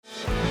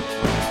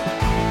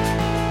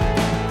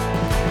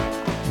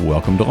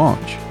Welcome to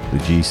Launch, the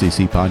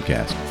GCC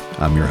podcast.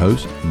 I'm your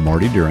host,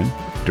 Marty Duren,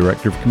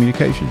 Director of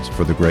Communications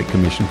for the Great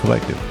Commission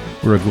Collective.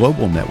 We're a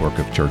global network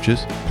of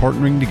churches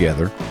partnering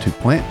together to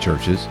plant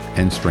churches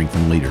and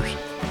strengthen leaders.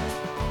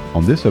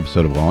 On this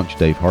episode of Launch,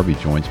 Dave Harvey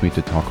joins me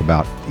to talk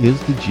about, is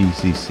the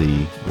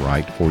GCC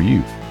right for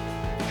you?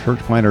 Church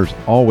planters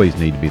always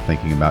need to be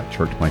thinking about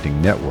church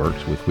planting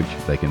networks with which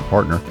they can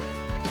partner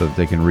so that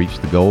they can reach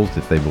the goals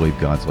that they believe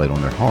God's laid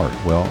on their heart.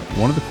 Well,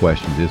 one of the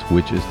questions is,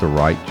 which is the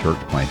right church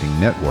planting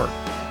network?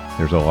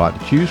 There's a lot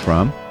to choose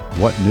from.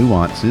 What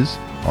nuances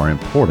are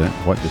important?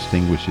 What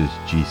distinguishes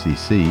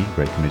GCC,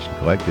 Great Commission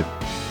Collective,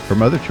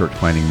 from other church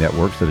planting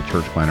networks that a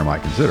church planter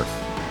might consider?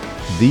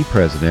 The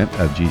president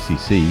of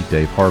GCC,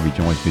 Dave Harvey,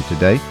 joins me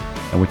today,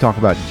 and we talk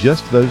about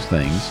just those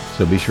things.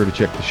 So be sure to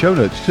check the show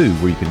notes too,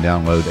 where you can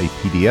download a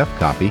PDF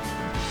copy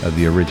of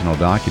the original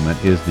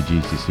document, Is the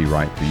GCC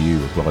Right for You,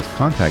 as well as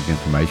contact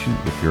information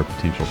if you're a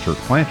potential church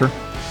planter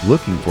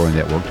looking for a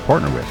network to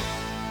partner with.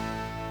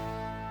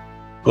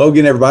 Hello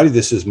again, everybody.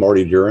 This is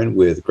Marty Duren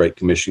with Great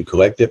Commission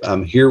Collective.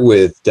 I'm here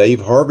with Dave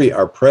Harvey,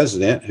 our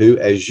president, who,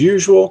 as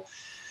usual,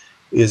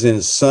 is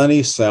in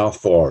sunny South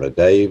Florida.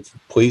 Dave,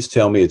 please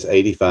tell me it's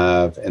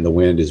 85 and the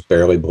wind is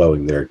barely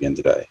blowing there again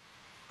today.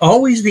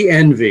 Always the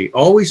envy,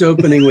 always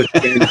opening with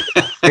envy.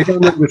 I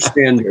don't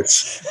understand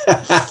this.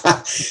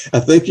 I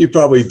think you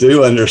probably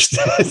do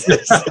understand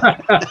this.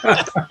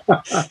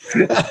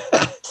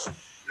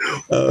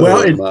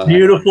 Well, it's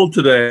beautiful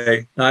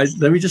today. Let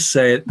me just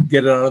say it,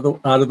 get it out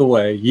of the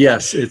way.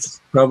 Yes,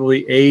 it's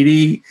probably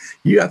 80.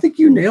 I think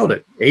you nailed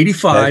it.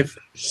 85.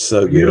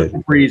 So good.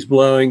 Beautiful breeze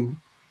blowing,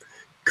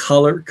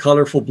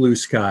 colorful blue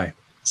sky.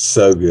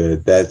 So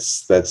good.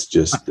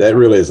 That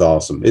really is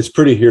awesome. It's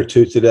pretty here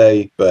too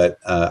today, but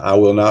I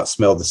will not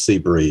smell the sea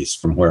breeze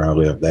from where I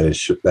live. That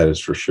is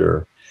for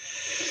sure.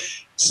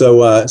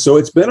 So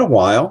it's been a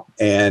while,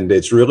 and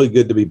it's really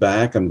good to be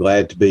back. I'm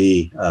glad to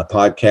be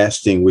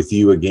podcasting with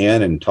you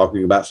again and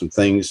talking about some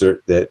things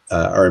that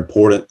are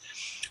important,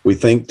 we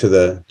think, to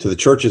the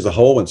church as a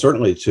whole, and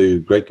certainly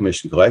to Great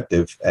Commission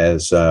Collective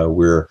as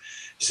we're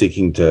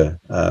seeking to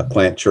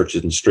plant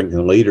churches and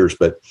strengthen leaders.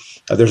 But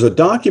there's a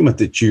document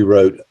that you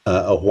wrote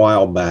a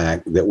while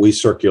back that we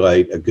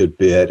circulate a good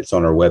bit. It's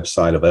on our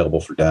website,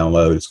 available for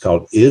download. It's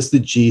called, Is the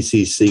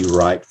GCC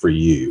Right for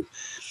You?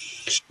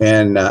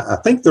 And I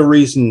think the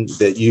reason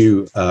that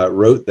you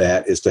wrote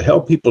that is to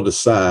help people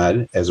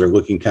decide, as they're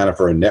looking kind of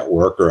for a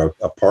network or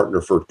a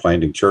partner for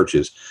planting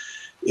churches,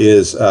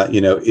 is the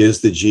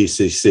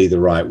GCC the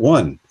right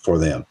one for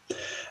them?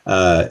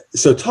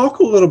 So talk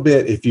a little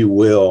bit, if you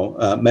will,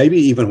 maybe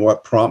even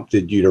what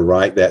prompted you to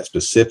write that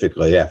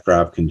specifically after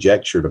I've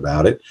conjectured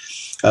about it,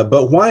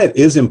 but why it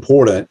is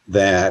important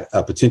that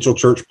a potential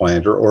church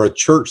planter or a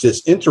church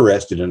that's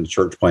interested in a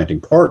church planting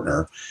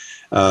partner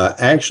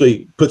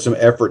actually put some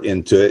effort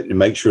into it and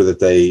make sure that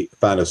they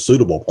find a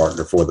suitable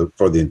partner for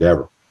the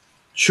endeavor.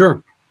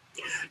 Sure.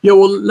 Yeah,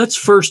 well, let's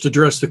first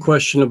address the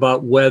question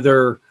about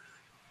whether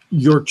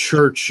your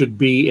church should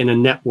be in a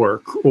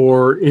network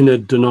or in a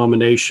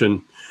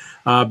denomination.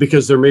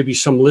 Because there may be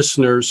some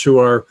listeners who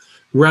are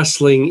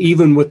wrestling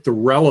even with the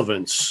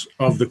relevance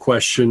of the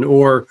question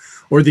or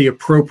the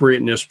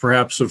appropriateness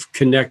perhaps of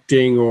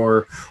connecting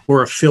or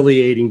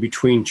affiliating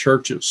between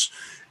churches.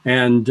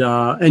 And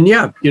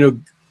yeah,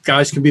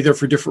 guys can be there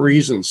for different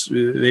reasons.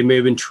 They may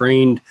have been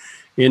trained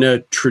in a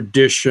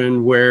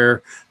tradition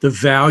where the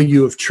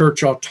value of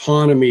church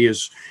autonomy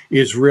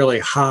is really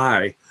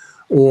high,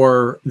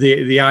 or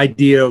the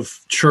idea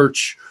of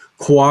church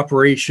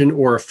cooperation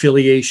or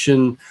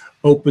affiliation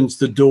opens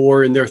the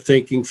door in their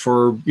thinking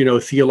for,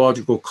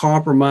 theological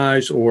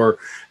compromise or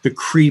the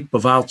creep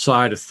of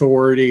outside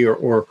authority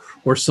or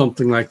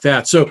something like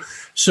that. So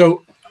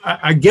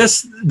I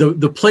guess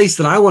the place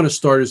that I want to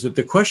start is that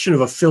the question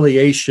of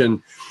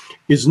affiliation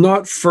is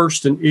not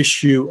first an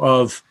issue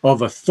of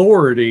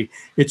authority.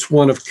 It's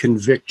one of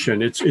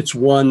conviction. It's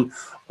one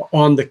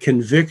on the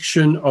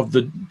conviction of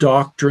the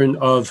doctrine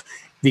of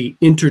the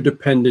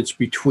interdependence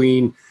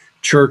between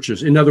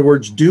churches. In other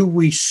words, do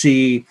we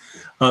see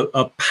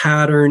a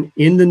pattern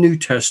in the New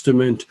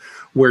Testament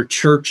where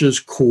churches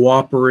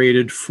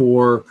cooperated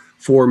for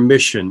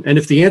mission? And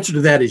if the answer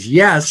to that is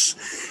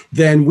yes,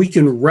 then we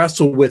can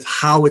wrestle with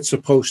how it's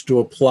supposed to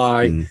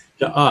apply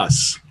to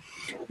us.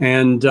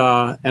 And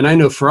I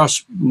know for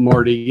us,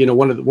 Marty,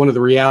 one of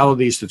the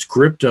realities that's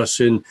gripped us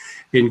in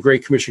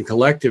Great Commission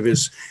Collective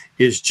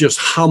is just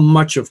how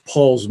much of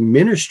Paul's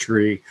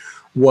ministry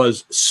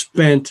was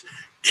spent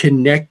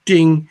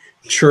connecting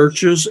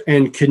churches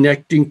and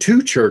connecting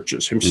to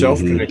churches, himself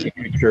connecting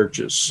to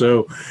churches.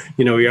 So,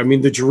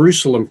 the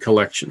Jerusalem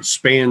collection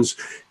spans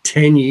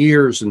 10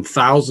 years and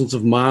thousands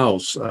of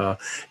miles,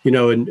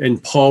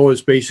 and Paul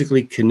is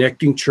basically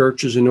connecting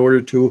churches in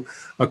order to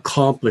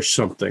accomplish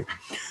something.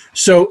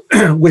 So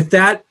with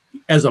that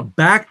as a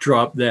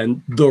backdrop,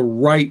 then the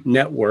right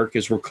network,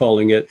 as we're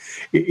calling it,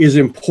 is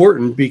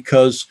important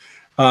because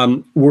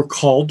we're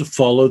called to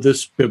follow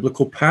this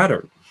biblical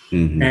pattern.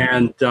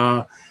 And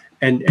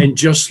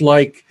just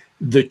like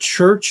the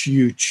church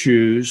you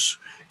choose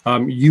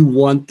You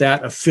want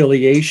that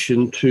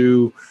affiliation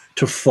to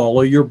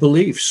follow your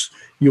beliefs.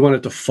 You want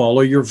it to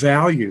follow your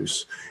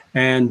values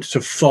and to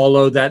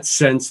follow that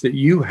sense that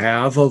you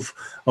have of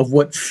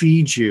what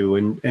feeds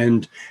you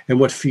and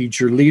what feeds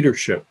your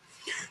leadership.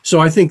 So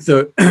I think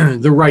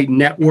the right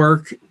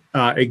network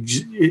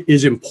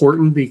is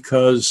important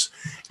because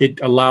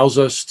it allows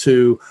us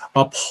to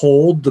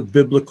uphold the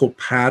biblical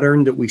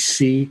pattern that we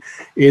see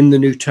in the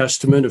New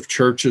Testament of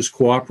churches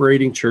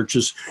cooperating,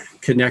 churches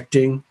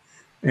connecting.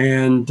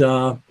 And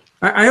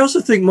I also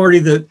think, Marty,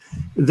 that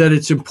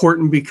it's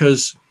important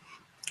because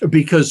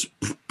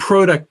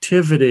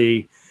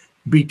productivity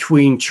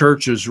between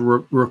churches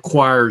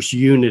requires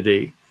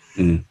unity.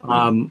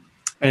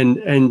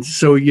 And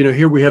so,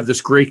 here we have this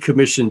Great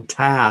Commission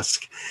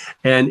task,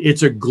 and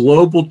it's a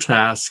global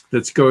task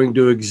that's going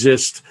to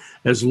exist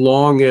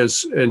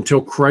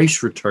until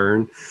Christ's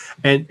return.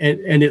 And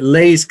it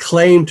lays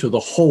claim to the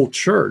whole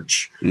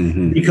church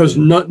because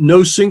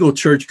no single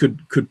church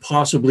could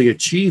possibly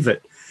achieve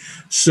it.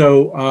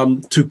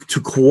 So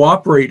to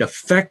cooperate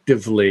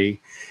effectively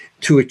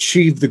to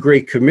achieve the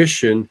Great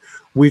Commission,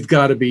 we've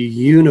got to be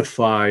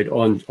unified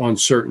on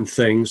certain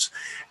things.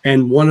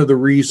 And one of the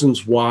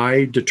reasons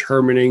why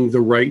determining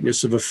the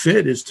rightness of a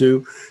fit is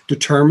to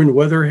determine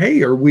whether,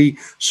 hey, are we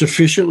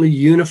sufficiently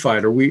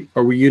unified? Are we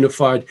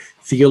unified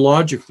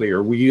theologically?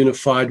 Are we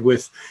unified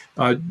with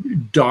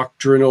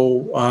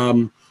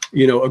doctrinal,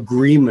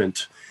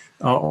 agreement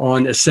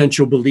on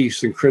essential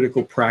beliefs and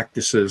critical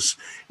practices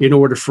in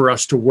order for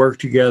us to work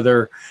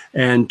together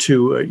and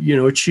to,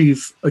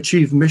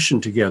 achieve mission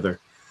together?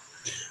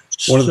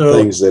 One of the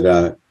things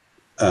that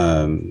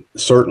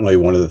certainly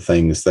one of the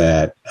things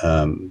that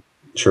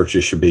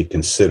churches should be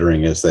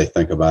considering as they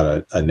think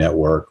about a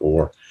network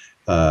or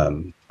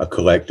a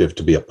collective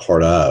to be a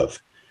part of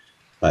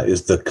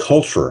is the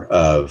culture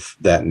of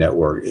that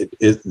network.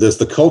 Does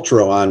the culture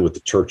align with the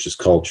church's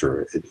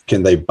culture?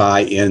 Can they buy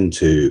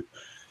into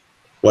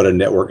what a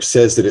network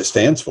says that it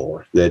stands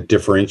for, that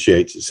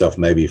differentiates itself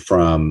maybe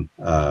from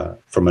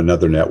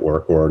another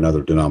network or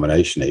another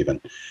denomination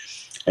even?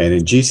 And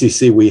in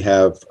GCC, we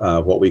have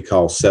what we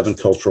call 7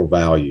 cultural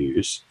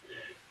values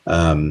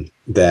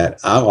that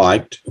I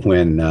liked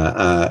when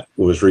I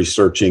was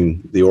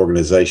researching the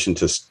organization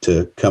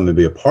to come and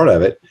be a part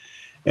of it.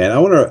 And I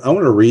want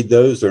to read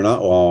those. They're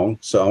not long,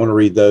 so I want to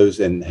read those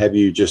and have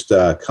you just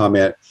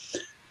comment,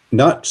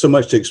 not so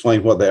much to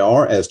explain what they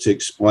are as to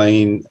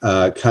explain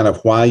kind of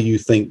why you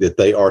think that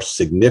they are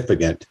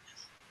significant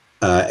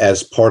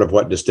as part of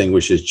what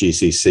distinguishes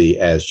GCC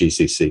as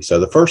GCC. So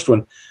the first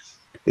one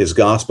is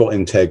gospel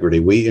integrity.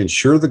 We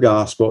ensure the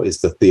gospel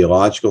is the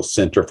theological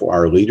center for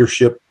our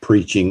leadership,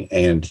 preaching,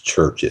 and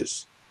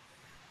churches.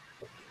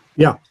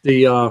 Yeah,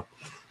 the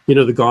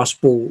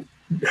gospel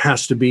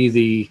has to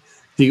be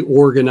the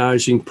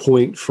organizing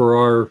point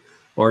for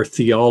our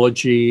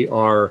theology,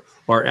 our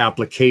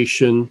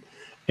application,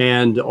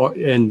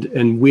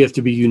 and we have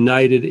to be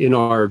united in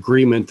our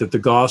agreement that the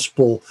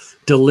gospel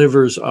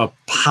delivers a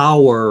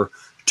power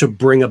to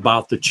bring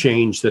about the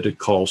change that it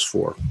calls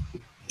for.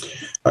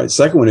 All right,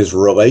 second one is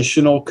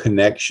relational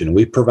connection.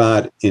 We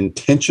provide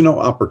intentional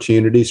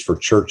opportunities for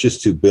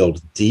churches to build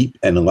deep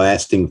and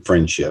lasting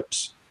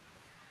friendships.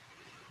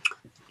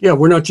 Yeah,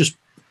 we're not just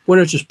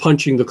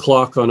punching the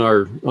clock on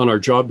our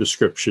job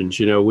descriptions.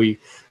 We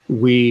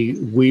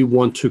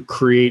want to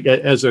create,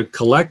 as a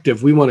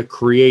collective, we want to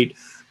create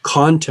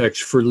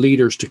context for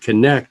leaders to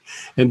connect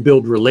and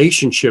build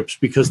relationships,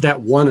 because that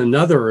one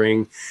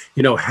anothering,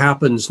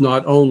 happens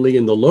not only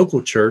in the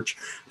local church,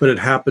 but it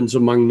happens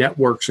among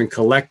networks and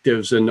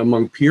collectives and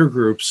among peer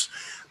groups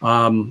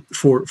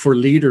for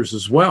leaders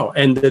as well.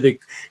 And that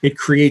it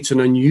creates an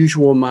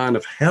unusual amount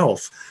of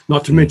health,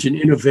 not to mention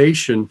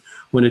innovation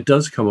when it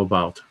does come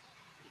about.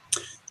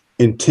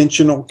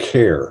 Intentional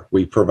care.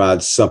 We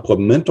provide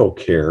supplemental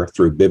care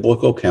through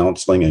biblical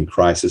counseling and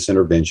crisis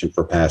intervention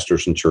for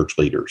pastors and church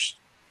leaders.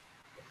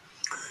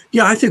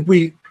 Yeah, I think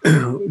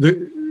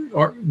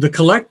the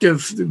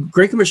collective, the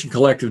Great Commission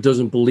Collective,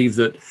 doesn't believe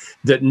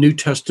that New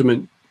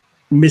Testament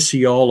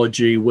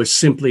missiology was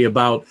simply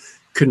about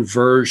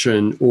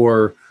conversion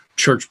or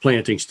church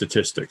planting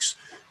statistics.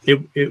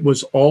 It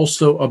was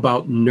also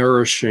about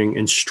nourishing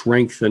and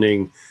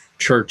strengthening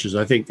churches.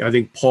 I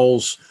think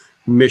Paul's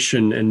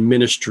mission and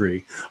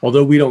ministry,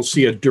 although we don't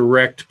see a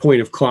direct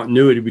point of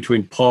continuity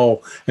between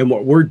Paul and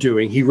what we're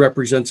doing, he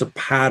represents a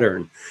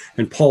pattern,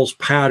 and Paul's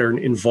pattern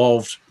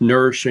involves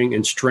nourishing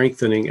and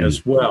strengthening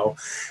as well.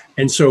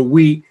 And so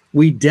we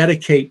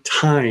dedicate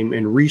time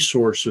and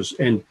resources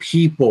and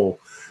people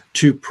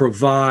to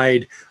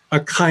provide a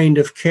kind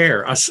of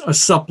care, a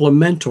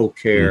supplemental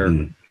care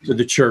to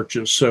the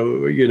churches.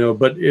 So,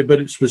 but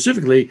it's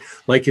specifically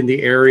like in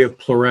the area of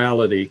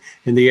plurality,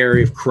 in the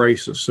area of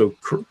crisis. So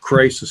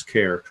crisis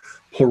care,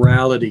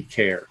 plurality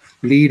care,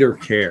 leader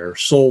care,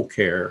 soul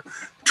care,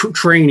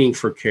 training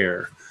for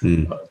care,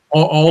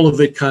 all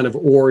of it kind of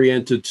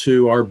oriented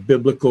to our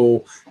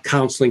biblical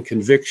counseling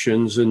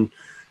convictions. And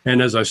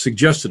as I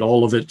suggested,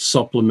 all of it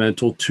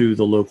supplemental to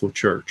the local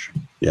church.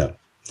 Yeah.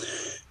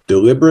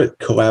 Deliberate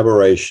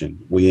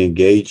collaboration. We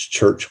engage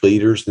church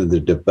leaders in the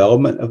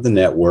development of the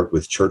network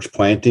with church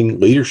planting,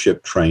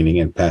 leadership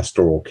training, and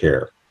pastoral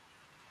care.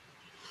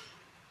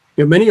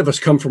 Many of us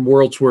come from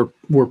worlds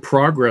where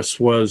progress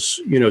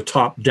was,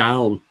 top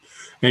down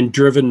and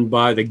driven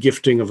by the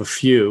gifting of a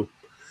few,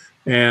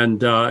 and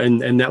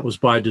that was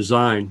by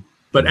design.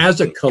 But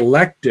as a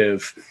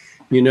collective,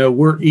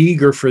 we're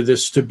eager for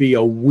this to be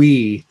a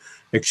we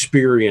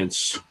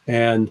experience,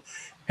 and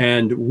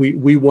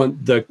we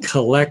want the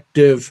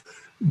collective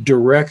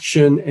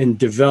direction and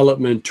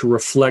development to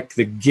reflect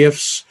the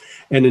gifts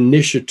and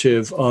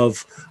initiative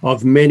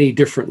of many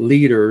different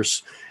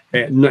leaders,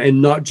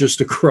 and not just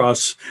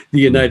across the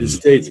United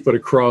States, but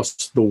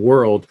across the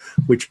world,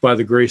 which by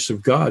the grace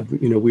of God,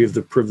 we have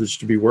the privilege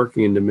to be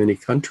working into many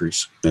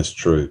countries. That's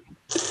true.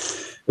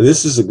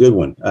 This is a good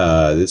one.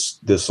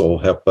 This will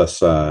help us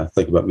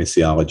think about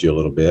missiology a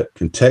little bit.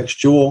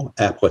 Contextual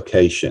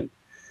application.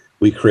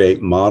 We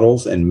create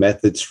models and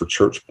methods for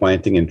church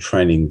planting and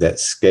training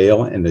that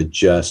scale and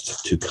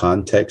adjust to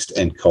context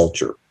and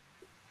culture.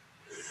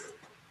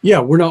 Yeah,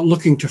 we're not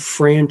looking to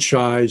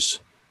franchise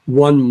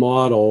one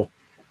model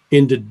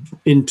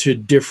into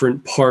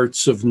different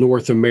parts of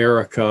North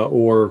America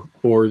or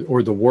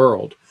the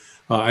world.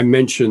 I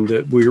mentioned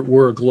that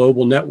we're a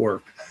global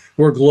network.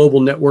 We're a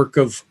global network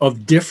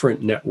of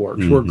different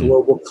networks. We're a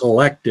global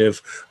collective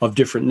of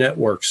different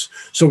networks.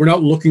 So we're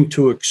not looking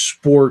to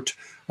export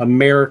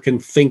American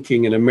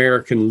thinking and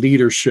American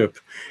leadership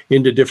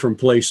into different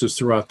places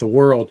throughout the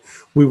world.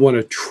 We want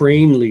to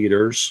train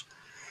leaders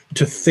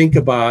to think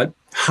about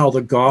how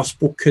the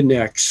gospel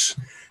connects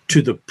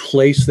to the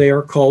place they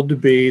are called to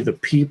be, the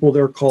people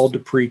they're called to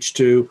preach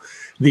to,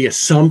 the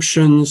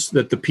assumptions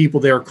that the people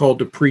they are called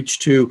to preach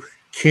to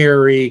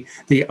carry,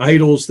 the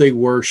idols they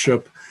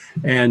worship.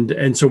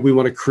 And so we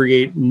want to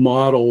create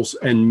models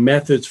and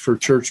methods for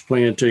church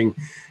planting,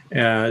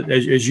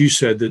 as you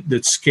said,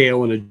 that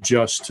scale and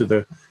adjust to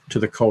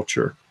the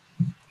culture.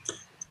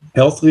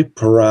 Healthy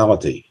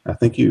plurality. I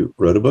think you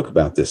wrote a book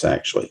about this,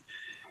 actually.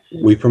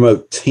 We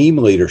promote team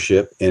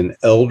leadership in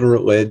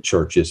elder-led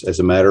churches as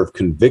a matter of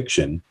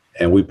conviction,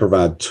 and we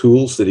provide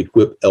tools that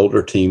equip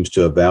elder teams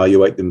to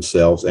evaluate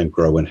themselves and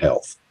grow in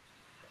health.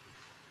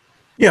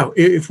 Yeah,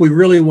 if we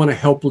really want to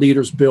help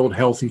leaders build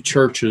healthy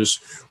churches,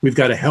 we've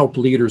got to help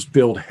leaders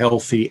build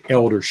healthy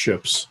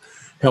elderships,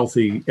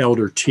 healthy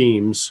elder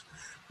teams,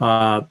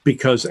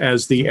 because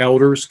as the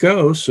elders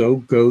go, so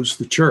goes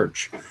the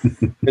church.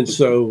 And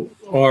so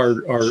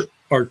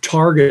our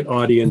target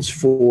audience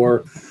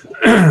for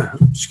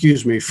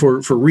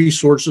for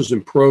resources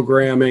and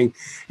programming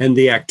and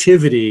the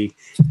activity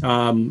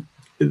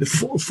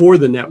for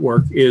the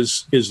network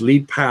is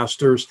lead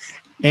pastors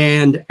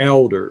and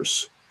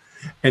elders,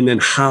 and then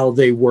how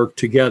they work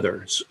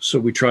together. So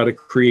we try to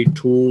create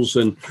tools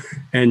and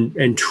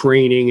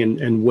training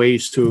and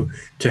ways to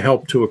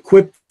help to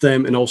equip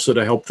them, and also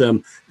to help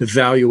them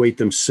evaluate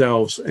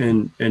themselves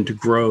and to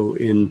grow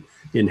in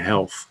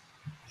health.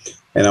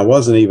 And I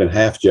wasn't even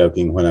half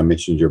joking when I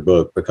mentioned your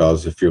book,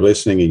 because if you're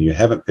listening and you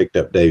haven't picked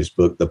up Dave's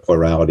book, The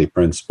Plurality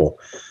Principle,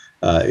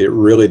 it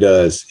really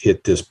does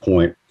hit this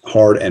point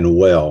hard and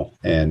well.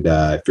 And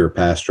if you're a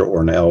pastor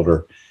or an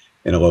elder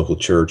in a local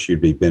church,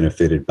 you'd be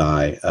benefited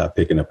by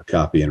picking up a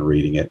copy and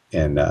reading it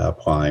and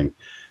applying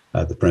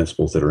the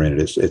principles that are in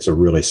it. It's a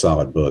really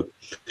solid book.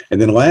 And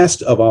then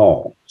last of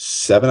all,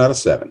 7 out of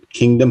 7,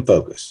 kingdom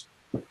focus.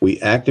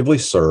 We actively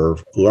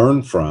serve,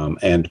 learn from,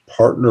 and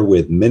partner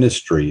with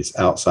ministries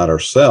outside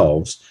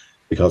ourselves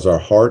because our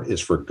heart is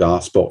for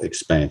gospel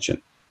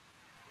expansion.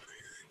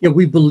 Yeah,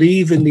 we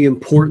believe in the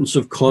importance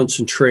of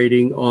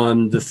concentrating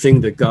on the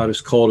thing that God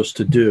has called us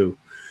to do,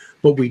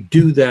 but we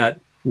do that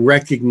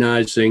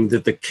recognizing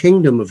that the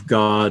kingdom of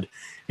God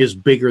is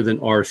bigger than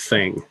our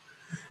thing.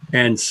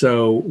 And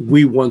so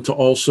we want to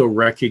also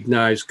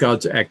recognize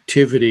God's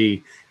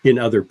activity in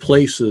other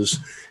places,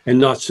 and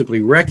not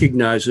simply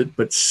recognize it,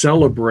 but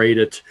celebrate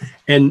it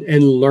and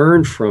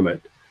learn from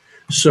it.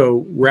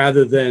 So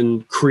rather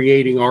than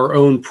creating our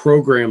own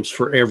programs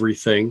for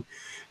everything,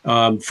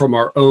 from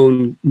our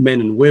own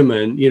men and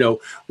women,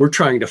 we're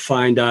trying to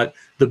find out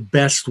the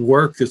best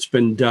work that's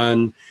been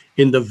done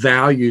in the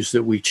values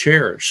that we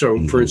cherish.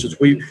 So for instance,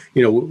 we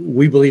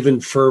believe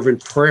in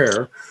fervent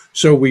prayer.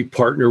 So we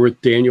partner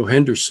with Daniel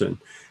Henderson.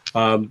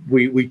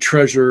 We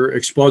treasure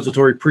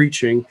expository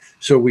preaching.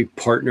 So we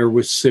partner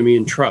with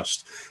Simeon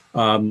Trust. We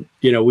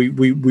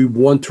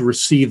want to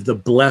receive the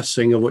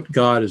blessing of what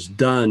God has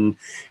done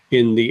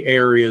in the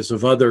areas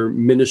of other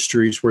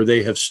ministries where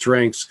they have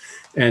strengths,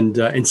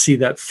 and see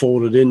that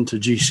folded into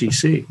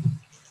GCC.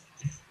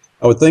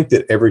 I would think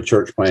that every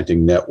church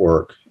planting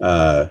network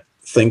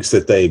thinks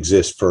that they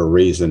exist for a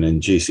reason,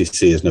 and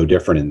GCC is no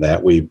different in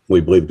that. We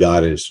believe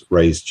God has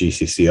raised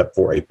GCC up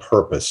for a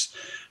purpose.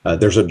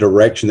 There's a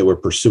direction that we're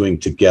pursuing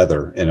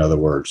together, in other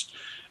words.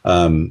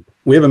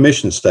 We have a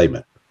mission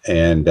statement,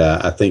 and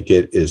I think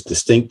it is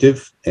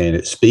distinctive and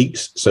it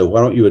speaks. So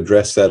why don't you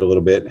address that a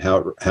little bit, and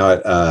how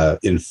it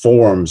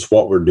informs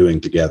what we're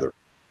doing together?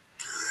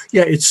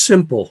 Yeah, it's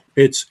simple.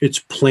 It's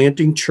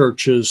planting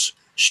churches,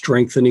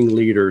 strengthening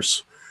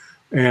leaders.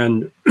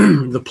 And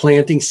the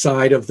planting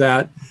side of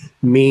that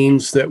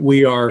means that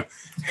we are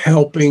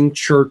helping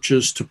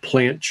churches to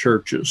plant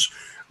churches.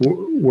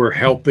 We're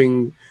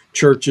helping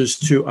churches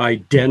to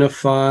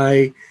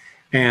identify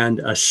and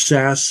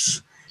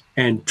assess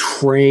and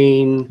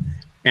train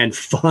and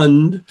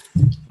fund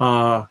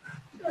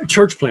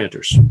church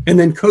planters, and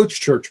then coach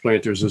church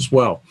planters as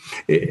well.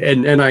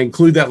 And I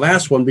include that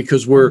last one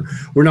because we're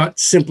not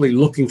simply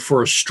looking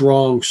for a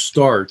strong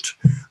start.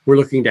 We're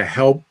looking to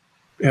help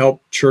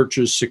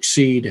churches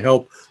succeed,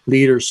 help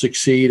leaders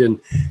succeed, and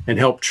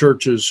help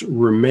churches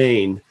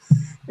remain.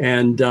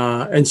 And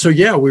so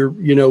yeah,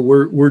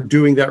 we're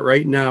doing that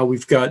right now.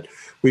 We've got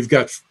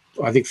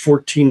I think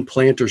 14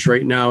 planters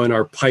right now in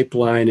our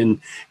pipeline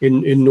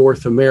in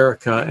North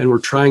America, and we're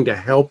trying to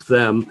help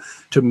them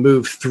to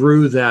move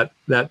through that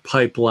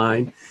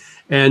pipeline,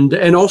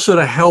 and also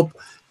to help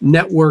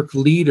network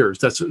leaders.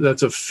 That's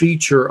a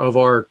feature of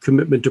our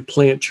commitment to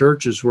plant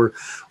churches.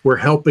 We're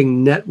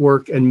helping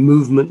network and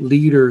movement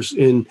leaders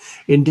in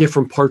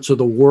different parts of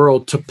the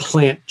world to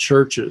plant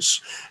churches.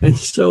 And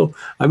so,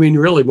 I mean,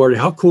 really, Marty,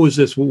 how cool is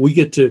this? We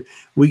get to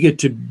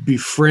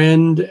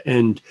befriend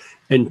and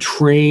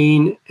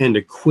train and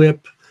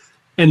equip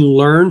and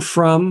learn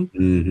from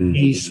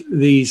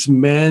these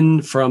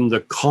men from the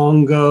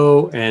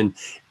Congo and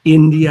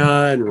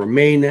India and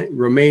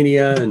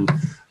Romania and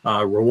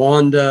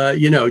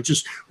Rwanda.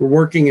 Just we're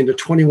working into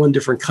 21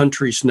 different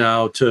countries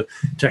now to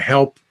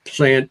help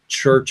plant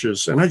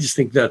churches, and I just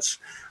think that's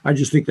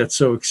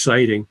so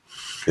exciting.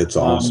 It's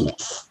awesome.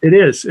 It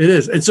is,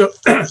 and so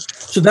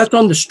that's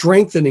on the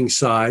strengthening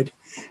side,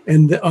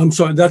 and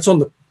that's on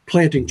the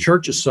planting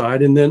churches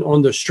side, and then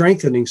on the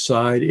strengthening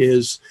side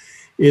is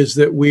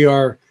that we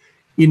are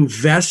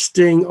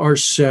investing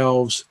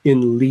ourselves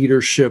in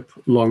leadership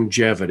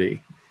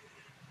longevity.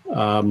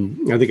 I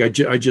think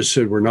I just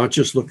said we're not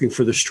just looking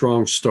for the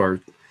strong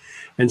start.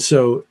 And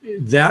so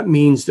that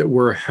means that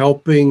we're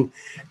helping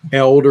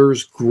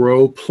elders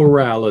grow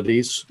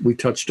pluralities. We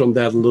touched on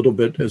that a little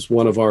bit as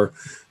one of our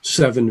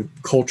 7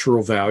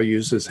 cultural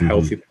values is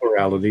healthy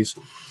pluralities.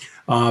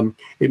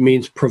 It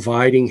means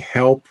providing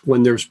help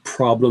when there's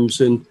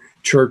problems in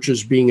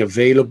churches, being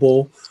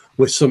available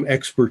with some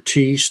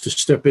expertise to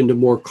step into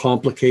more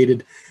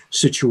complicated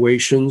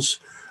situations.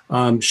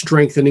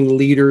 Strengthening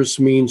leaders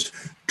means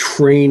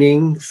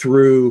training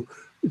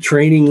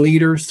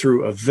leaders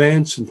through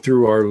events and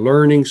through our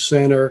learning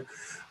center.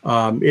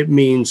 It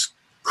means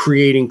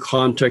creating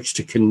context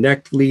to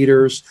connect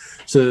leaders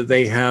so that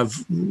they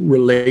have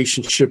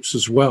relationships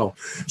as well.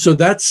 So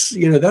that's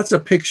a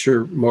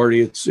picture,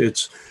 Marty.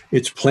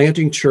 It's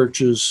planting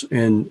churches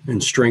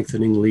and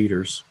strengthening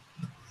leaders.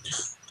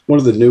 One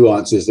of the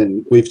nuances,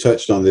 and we've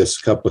touched on this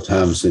a couple of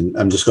times, and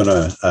I'm just going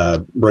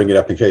to bring it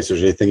up in case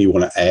there's anything you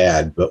want to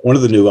add, but one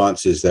of the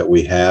nuances that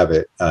we have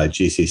at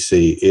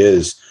GCC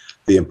is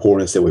the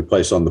importance that we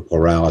place on the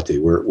plurality.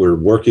 We're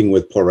working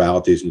with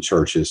pluralities in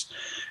churches,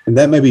 and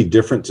that may be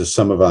different to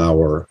some of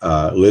our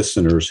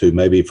listeners who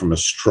may be from a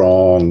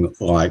strong,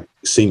 like,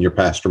 senior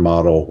pastor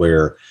model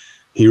where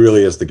he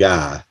really is the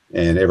guy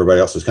and everybody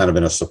else is kind of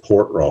in a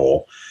support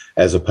role,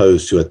 as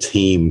opposed to a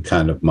team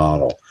kind of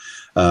model.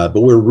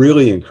 But we're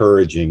really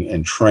encouraging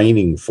and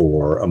training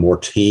for a more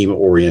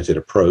team-oriented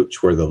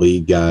approach where the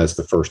lead guy is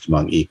the first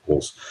among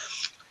equals.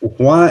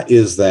 Why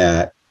is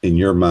that, in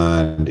your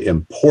mind,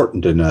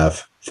 important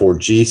enough for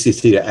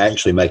GCC to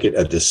actually make it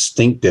a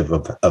distinctive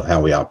of how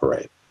we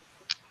operate?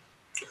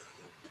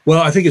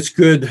 Well, I think it's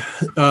good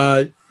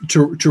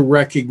to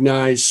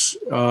recognize,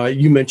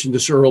 you mentioned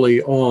this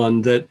early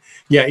on, that,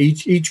 yeah,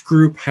 each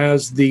group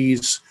has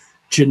these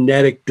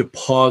genetic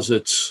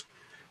deposits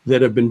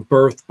that have been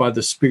birthed by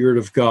the Spirit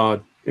of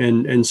God.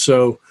 And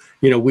so,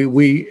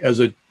 we as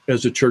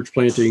a church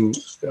planting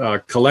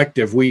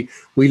collective, we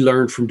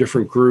learn from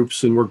different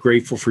groups, and we're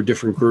grateful for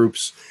different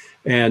groups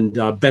and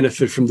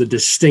benefit from the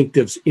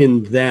distinctives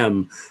in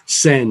them.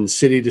 Send,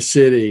 City to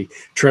City,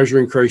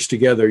 Treasuring Christ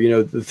Together,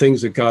 the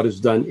things that God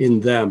has done in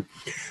them.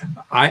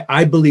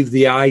 I believe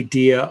the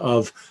idea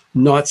of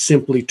not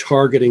simply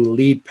targeting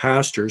lead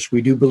pastors.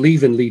 We do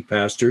believe in lead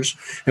pastors,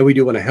 and we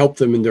do want to help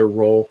them in their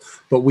role,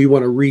 but we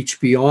want to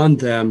reach beyond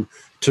them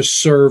to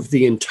serve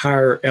the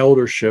entire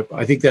eldership.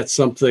 I think that's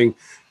something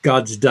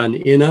God's done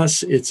in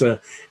us. It's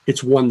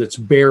one that's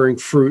bearing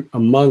fruit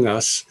among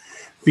us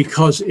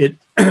because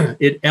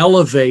it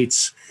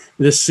elevates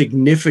the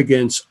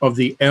significance of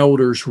the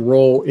elders'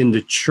 role in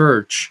the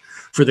church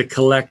for the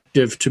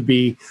collective to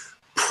be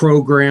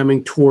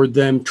programming toward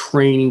them,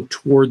 training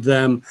toward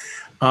them,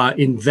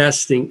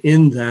 investing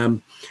in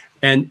them,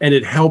 and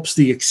it helps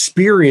the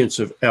experience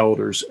of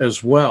elders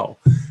as well.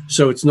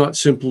 So it's not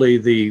simply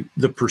the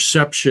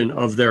perception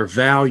of their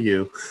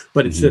value,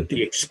 but it's that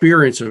the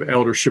experience of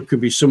eldership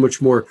can be so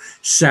much more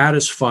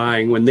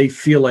satisfying when they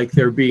feel like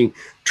they're being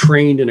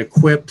trained and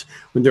equipped,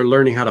 when they're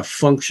learning how to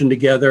function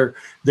together,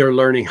 they're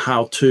learning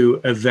how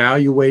to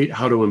evaluate,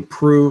 how to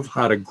improve,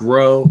 how to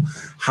grow,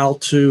 how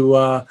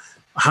to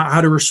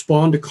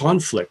respond to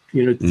conflict,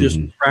 just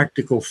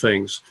practical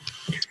things.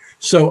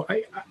 So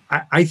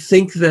I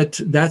think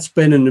that's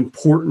been an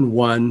important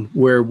one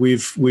where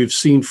we've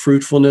seen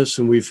fruitfulness,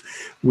 and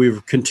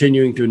we're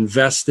continuing to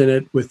invest in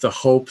it with the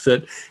hope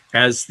that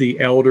as the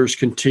elders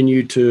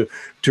continue to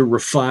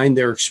refine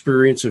their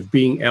experience of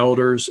being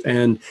elders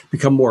and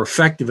become more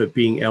effective at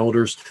being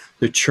elders,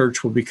 the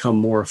church will become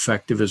more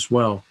effective as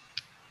well.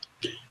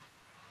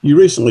 You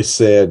recently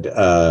said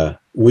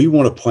we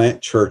want to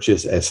plant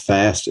churches as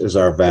fast as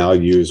our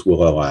values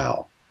will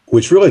allow,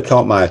 which really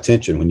caught my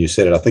attention when you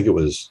said it. I think it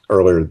was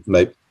earlier,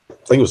 maybe, I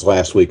think it was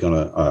last week on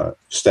a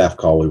staff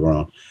call we were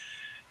on.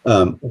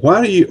 Why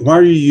are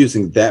you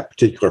using that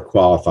particular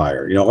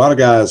qualifier? You know, a lot of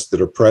guys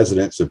that are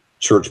presidents of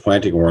church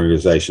planting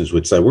organizations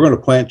would say, we're going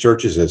to plant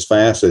churches as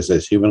fast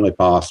as humanly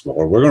possible,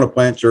 or we're going to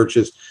plant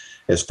churches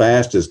as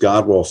fast as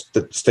God will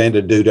stand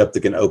a dude up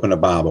that can open a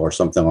Bible or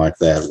something like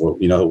that. Or,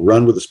 you know,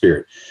 run with the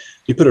Spirit.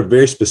 You put a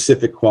very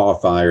specific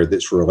qualifier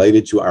that's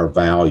related to our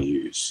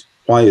values.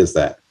 Why is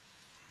that?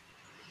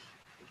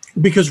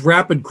 Because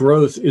rapid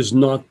growth is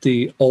not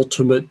the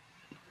ultimate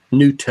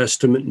New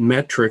Testament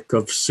metric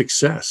of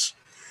success.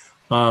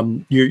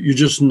 You're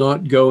just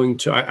not going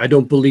to. I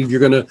don't believe you're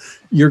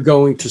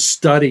going to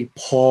study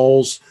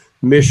Paul's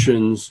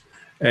missions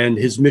and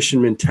his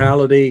mission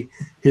mentality,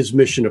 his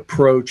mission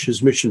approach,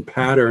 his mission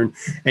pattern,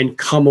 and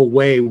come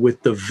away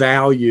with the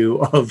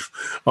value of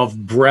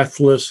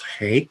breathless,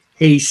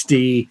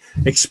 hasty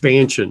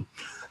expansion.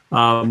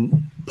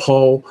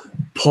 Paul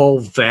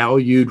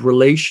valued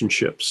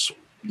relationships.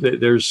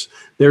 There's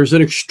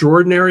an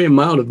extraordinary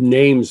amount of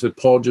names that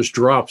Paul just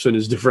drops in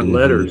his different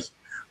letters,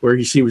 where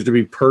he seems to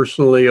be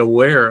personally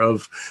aware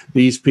of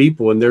these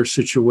people and their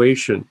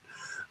situation.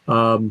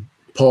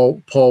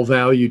 Paul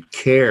valued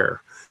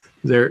care.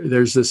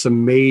 There's this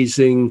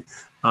amazing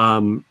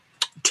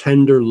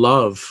tender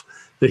love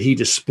that he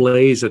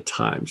displays at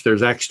times.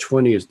 There's Acts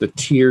 20 is the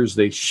tears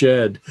they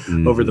shed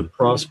over the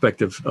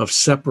prospect of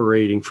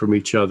separating from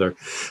each other.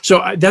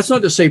 So that's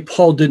not to say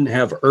Paul didn't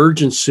have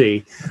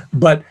urgency,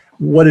 but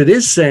what it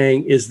is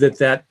saying is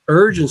that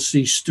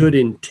urgency stood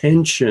in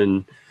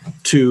tension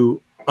to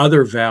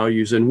other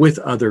values and with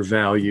other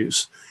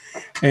values.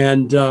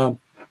 And one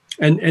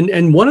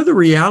of the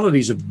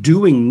realities of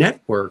doing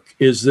network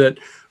is that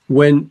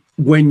when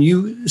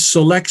you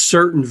select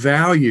certain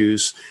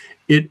values,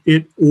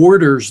 it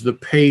orders the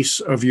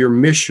pace of your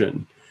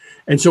mission.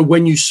 And so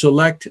when you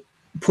select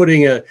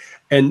putting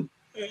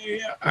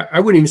I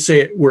wouldn't even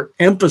say we're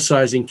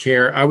emphasizing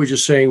care. I was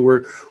just saying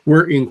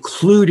we're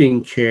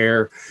including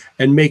care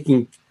and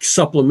making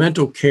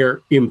supplemental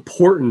care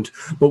important.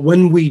 But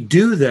when we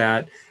do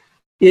that,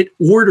 it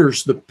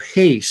orders the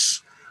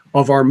pace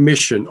of our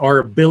mission. Our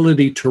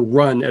ability to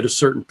run at a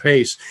certain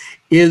pace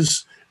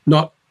is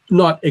not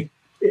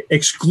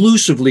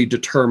exclusively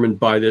determined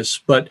by this,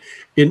 but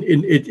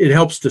it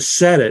helps to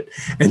set it.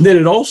 And then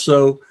it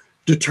also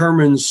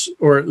determines,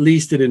 or at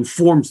least it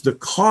informs, the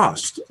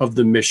cost of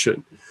the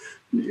mission.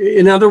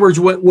 In other words,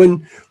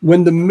 when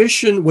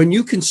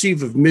you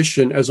conceive of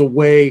mission as a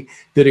way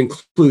that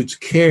includes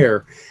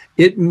care,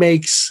 it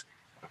makes,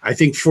 I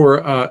think, for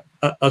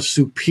a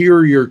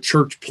superior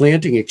church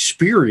planting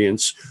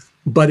experience,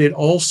 but it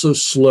also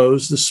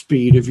slows the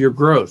speed of your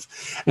growth.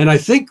 And I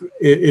think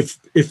if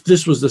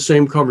this was the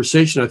same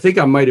conversation, I think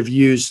I might have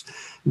used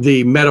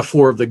the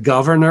metaphor of the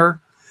governor.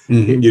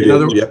 You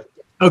did, yep.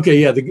 Okay,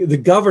 yeah, the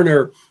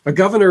governor. A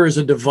governor is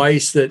a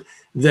device that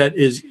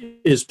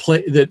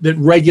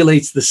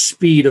regulates the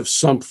speed of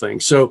something.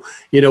 So,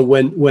 you know,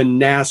 when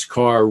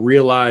NASCAR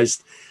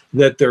realized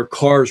that their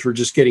cars were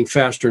just getting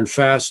faster and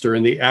faster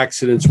and the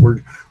accidents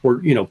were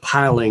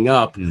piling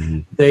up,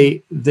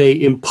 they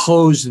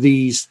imposed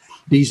these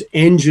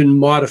engine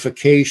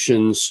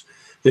modifications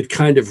that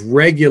kind of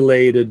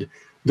regulated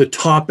the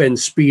top end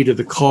speed of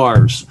the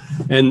cars,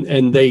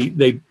 and they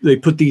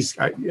put these.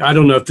 I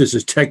don't know if this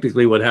is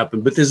technically what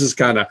happened, but this is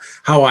kind of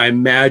how I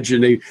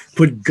imagine they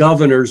put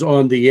governors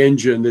on the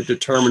engine that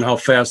determine how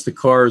fast the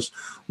cars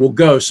will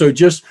go. So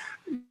just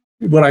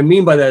what I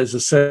mean by that is to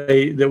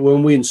say that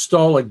when we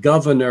install a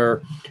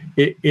governor,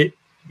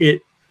 when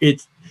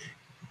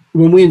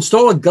we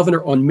install a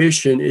governor on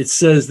mission, it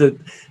says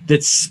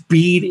that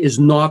speed is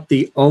not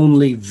the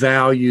only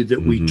value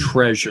that we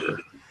treasure.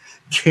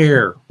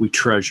 Care we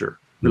treasure.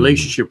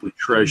 Relationship we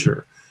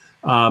treasure.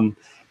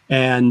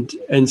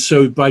 And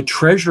so by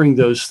treasuring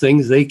those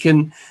things, they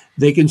can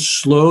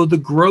slow the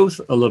growth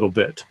a little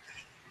bit.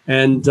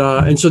 And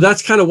so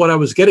that's kind of what I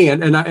was getting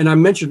at. And I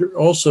mentioned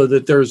also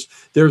that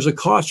there's a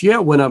cost. Yeah,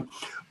 when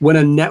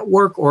a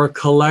network or a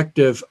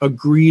collective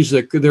agrees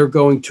that they're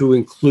going to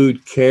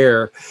include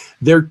care,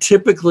 they're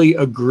typically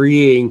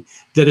agreeing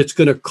that it's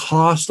going to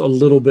cost a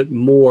little bit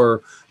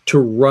more to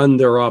run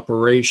their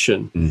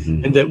operation,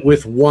 and that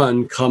with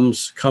one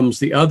comes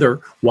the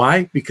other.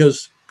 Why?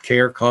 Because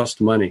care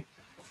costs money.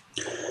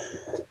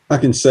 I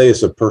can say,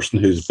 as a person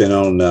who's been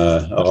on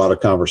a lot of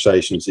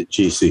conversations at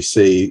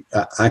GCC,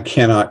 I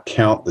cannot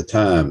count the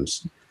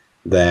times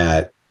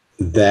that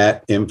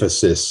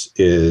emphasis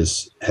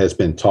has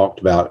been talked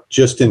about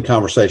just in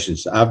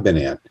conversations I've been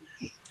in.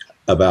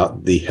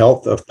 about the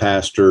health of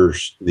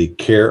pastors, the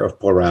care of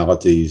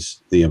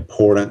pluralities, the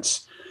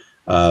importance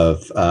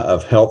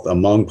of health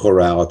among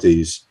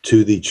pluralities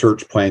to the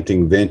church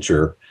planting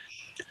venture,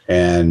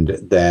 and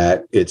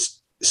that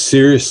it's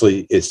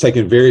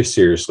taken very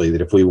seriously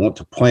that if we want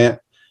to plant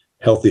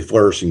healthy,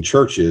 flourishing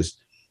churches,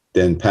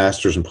 then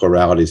pastors and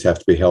pluralities have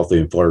to be healthy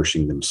and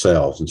flourishing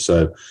themselves. And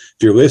so if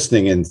you're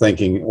listening and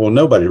thinking, well,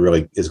 nobody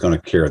really is going to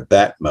care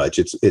that much,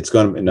 it's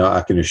going to, no,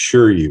 I can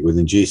assure you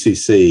within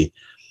GCC,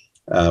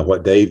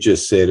 what Dave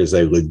just said is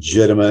a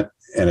legitimate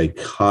and a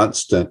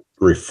constant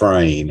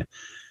refrain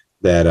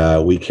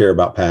that we care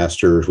about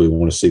pastors. We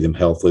want to see them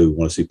healthy. We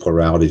want to see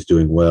pluralities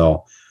doing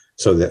well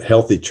so that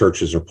healthy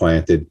churches are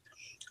planted,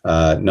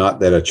 not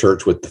that a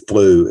church with the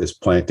flu is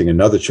planting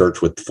another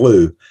church with the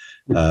flu,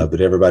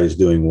 but everybody's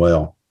doing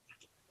well.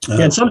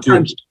 And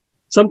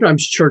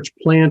sometimes church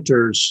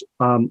planters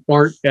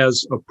aren't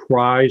as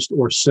apprised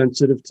or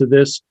sensitive to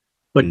this,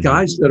 but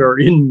guys that are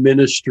in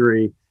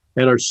ministry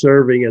and are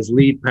serving as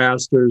lead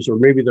pastors, or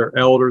maybe they're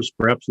elders,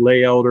 perhaps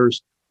lay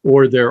elders,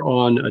 or they're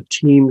on a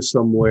team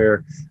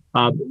somewhere,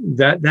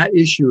 that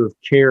issue of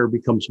care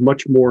becomes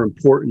much more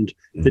important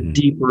the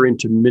deeper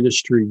into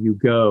ministry you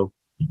go.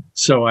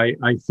 So I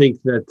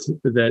think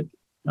that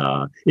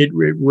it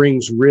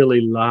rings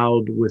really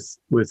loud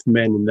with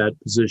men in that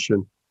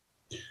position.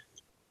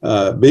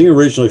 Being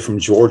originally from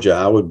Georgia,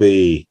 I would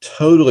be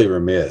totally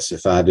remiss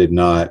if I did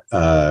not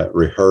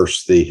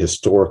rehearse the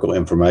historical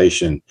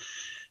information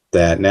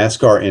that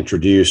NASCAR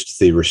introduced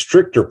the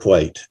restrictor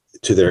plate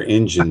to their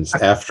engines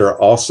after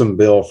Awesome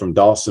Bill from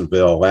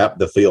Dawsonville lapped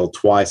the field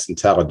twice in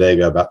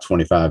Talladega about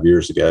 25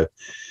 years ago.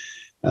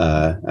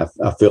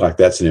 I feel like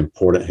that's an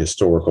important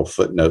historical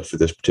footnote for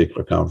this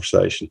particular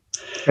conversation.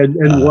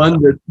 And one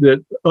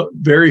that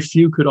very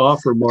few could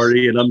offer,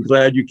 Marty, and I'm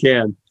glad you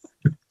can.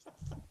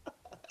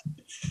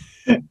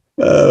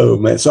 Oh,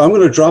 man. So I'm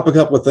going to drop a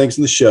couple of things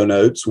in the show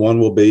notes. One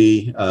will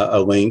be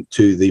a link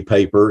to the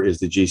paper, Is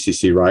the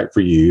GCC Right for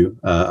You?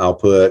 I'll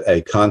put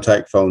a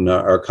contact phone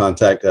or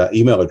contact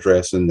email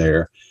address in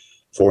there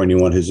for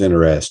anyone who's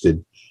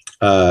interested.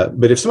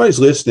 But if somebody's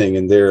listening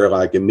and they're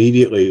like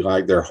immediately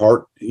like their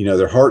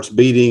heart's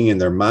beating and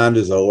their mind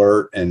is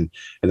alert and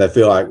they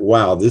feel like,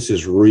 wow, this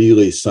is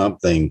really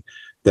something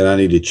that I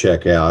need to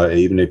check out.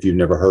 Even if you've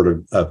never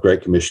heard of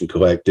Great Commission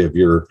Collective,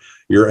 you're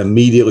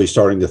immediately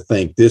starting to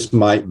think this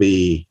might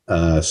be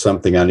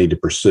something I need to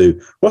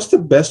pursue. What's the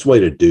best way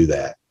to do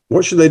that?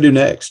 What should they do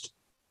next?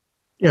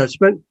 Yeah,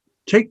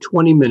 take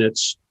 20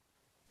 minutes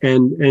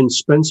and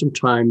spend some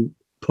time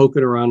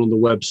poking around on the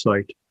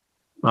website.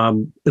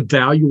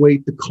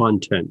 Evaluate the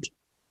content.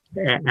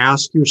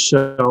 Ask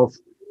yourself,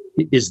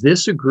 is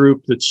this a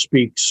group that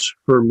speaks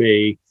for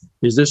me?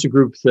 Is this a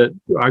group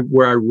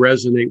where I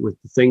resonate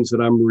with the things that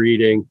I'm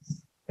reading?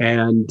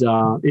 And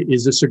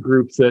is this a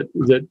group that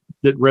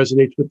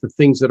resonates with the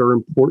things that are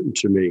important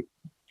to me?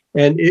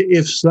 And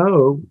if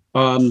so,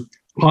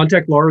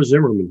 contact Laura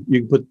Zimmerman.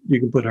 You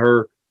can put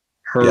her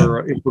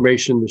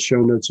information in the show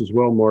notes as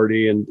well,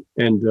 Marty, and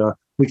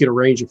we can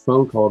arrange a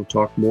phone call to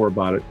talk more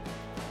about it.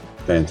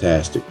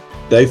 Fantastic.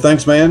 Dave,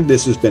 thanks, man.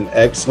 This has been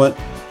excellent.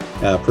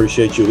 I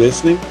appreciate you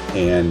listening,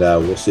 and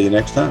we'll see you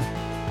next time.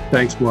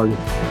 Thanks, Marty.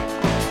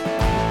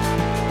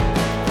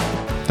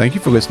 Thank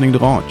you for listening to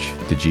Launch,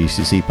 the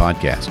GCC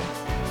podcast.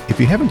 If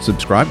you haven't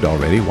subscribed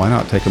already, why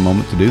not take a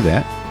moment to do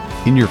that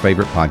in your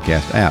favorite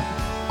podcast app?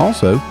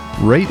 Also,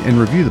 rate and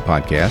review the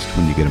podcast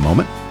when you get a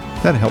moment.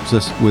 That helps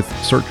us with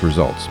search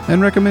results,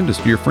 and recommend us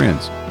to your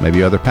friends,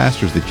 maybe other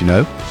pastors that you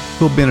know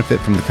who will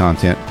benefit from the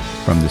content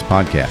from this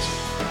podcast.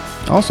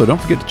 Also, don't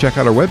forget to check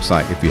out our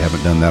website if you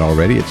haven't done that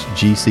already. It's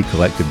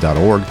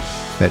gccollective.org.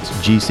 That's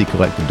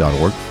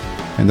gccollective.org.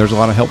 And there's a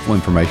lot of helpful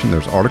information.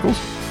 There's articles.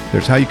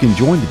 There's how you can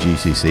join the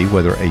GCC,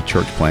 whether a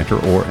church planter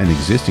or an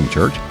existing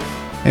church,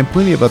 and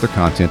plenty of other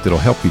content that'll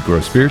help you grow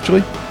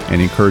spiritually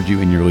and encourage you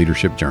in your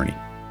leadership journey.